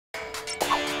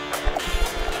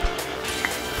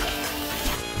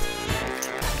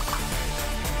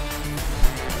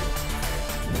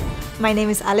My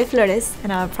name is Ale Flores,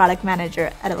 and I'm a product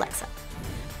manager at Alexa.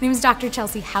 My name is Dr.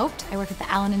 Chelsea Haupt. I work at the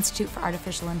Allen Institute for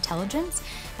Artificial Intelligence,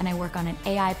 and I work on an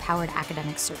AI-powered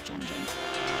academic search engine.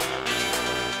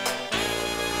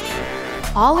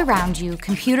 All around you,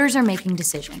 computers are making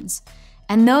decisions,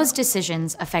 and those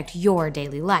decisions affect your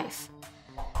daily life.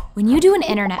 When you do an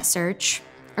internet search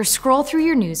or scroll through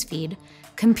your newsfeed,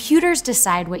 computers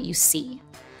decide what you see.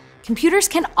 Computers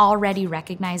can already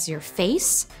recognize your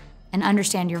face and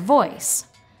understand your voice.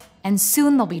 And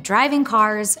soon they'll be driving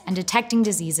cars and detecting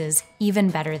diseases even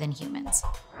better than humans.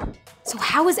 So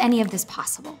how is any of this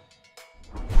possible?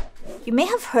 You may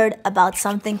have heard about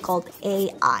something called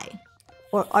AI,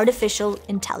 or artificial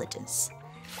intelligence.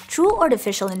 True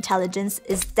artificial intelligence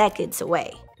is decades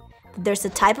away, but there's a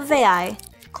type of AI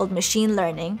called machine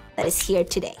learning that is here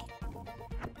today.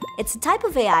 It's a type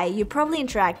of AI you probably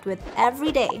interact with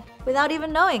every day without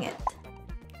even knowing it.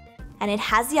 And it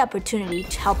has the opportunity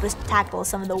to help us tackle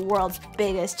some of the world's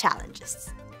biggest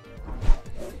challenges.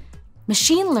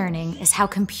 Machine learning is how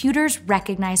computers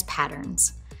recognize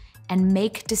patterns and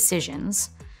make decisions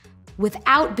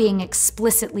without being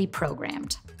explicitly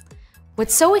programmed.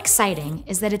 What's so exciting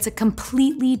is that it's a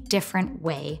completely different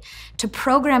way to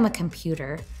program a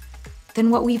computer than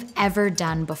what we've ever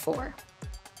done before.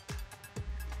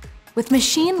 With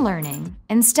machine learning,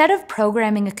 instead of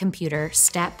programming a computer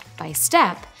step by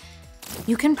step,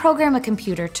 you can program a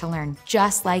computer to learn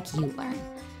just like you learn,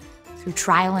 through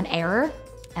trial and error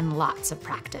and lots of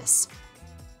practice.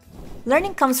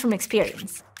 Learning comes from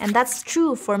experience, and that's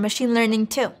true for machine learning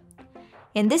too.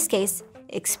 In this case,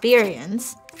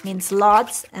 experience means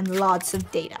lots and lots of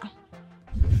data.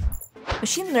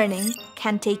 Machine learning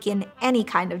can take in any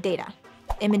kind of data,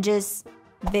 images,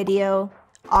 video,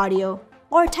 audio,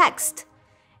 or text,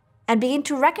 and begin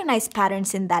to recognize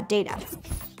patterns in that data.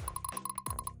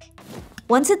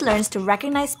 Once it learns to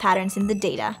recognize patterns in the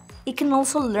data, it can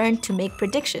also learn to make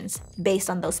predictions based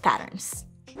on those patterns,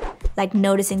 like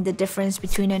noticing the difference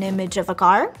between an image of a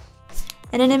car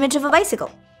and an image of a bicycle.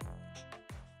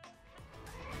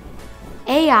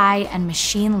 AI and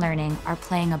machine learning are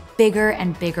playing a bigger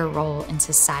and bigger role in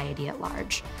society at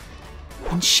large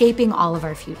and shaping all of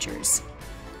our futures.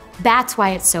 That's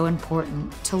why it's so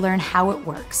important to learn how it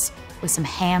works with some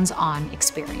hands-on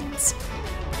experience.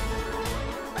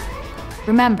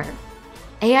 Remember,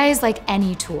 AI is like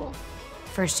any tool.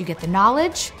 First you get the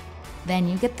knowledge, then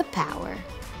you get the power.